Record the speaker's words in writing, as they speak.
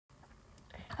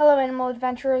Hello, animal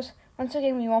adventurers. Once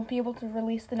again, we won't be able to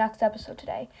release the next episode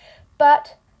today,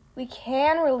 but we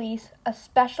can release a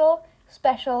special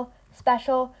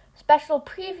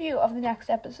preview of the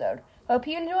next episode. Hope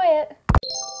you enjoy it.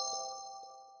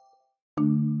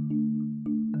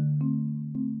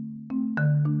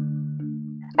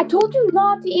 I told you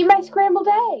not to eat my scrambled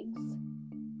eggs.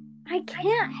 I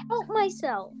can't help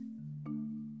myself.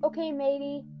 Okay,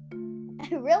 matey.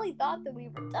 I really thought that we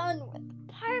were done with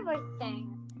the pirate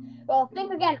thing. Well,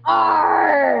 think again.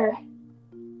 Arr!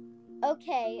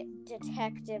 Okay,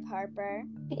 Detective Harper.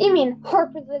 You mean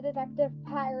Harper the Detective,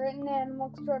 Pirate, and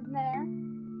Animal Extraordinaire?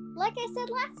 Like I said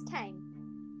last time.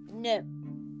 No.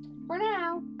 For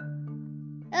now.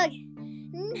 Okay,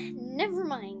 never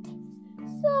mind.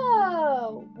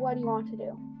 So, what do you want to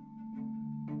do?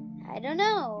 I don't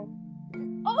know.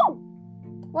 Oh!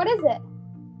 What is it?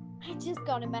 I just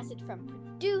got a message from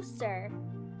producer.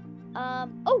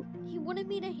 He wanted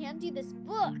me to hand you this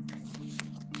book.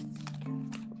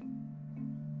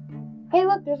 Hey,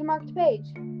 look, there's a marked page.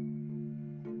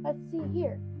 Let's see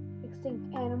here.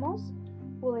 Extinct animals,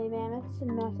 woolly mammoths,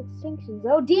 and mass extinctions.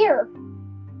 Oh dear!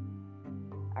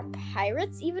 Are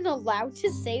pirates even allowed to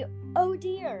say, oh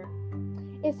dear?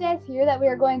 It says here that we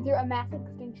are going through a mass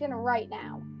extinction right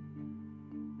now.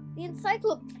 The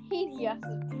encyclopedia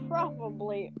is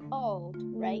probably old,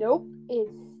 right? Nope,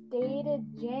 it's dated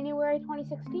January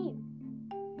 2016.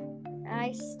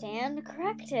 I stand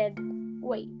corrected.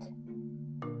 Wait,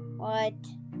 What?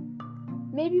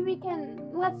 maybe we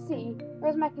can, let's see,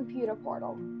 where's my computer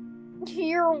portal?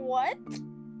 Your what?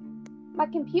 My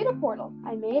computer portal,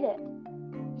 I made it.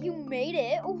 You made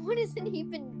it? What does it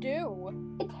even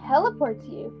do? It teleports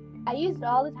you. I use it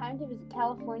all the time to visit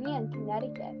California and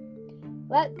Connecticut.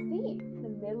 Let's see, the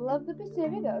middle of the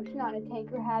Pacific Ocean on a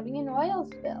tanker having an oil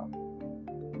spill.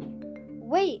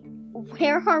 Wait,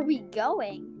 where are we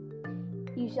going?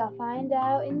 You shall find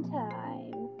out in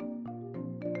time.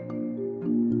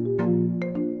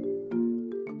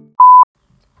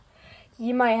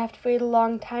 You might have to wait a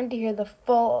long time to hear the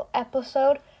full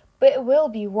episode, but it will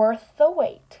be worth the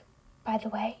wait. By the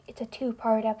way, it's a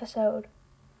 2-part episode.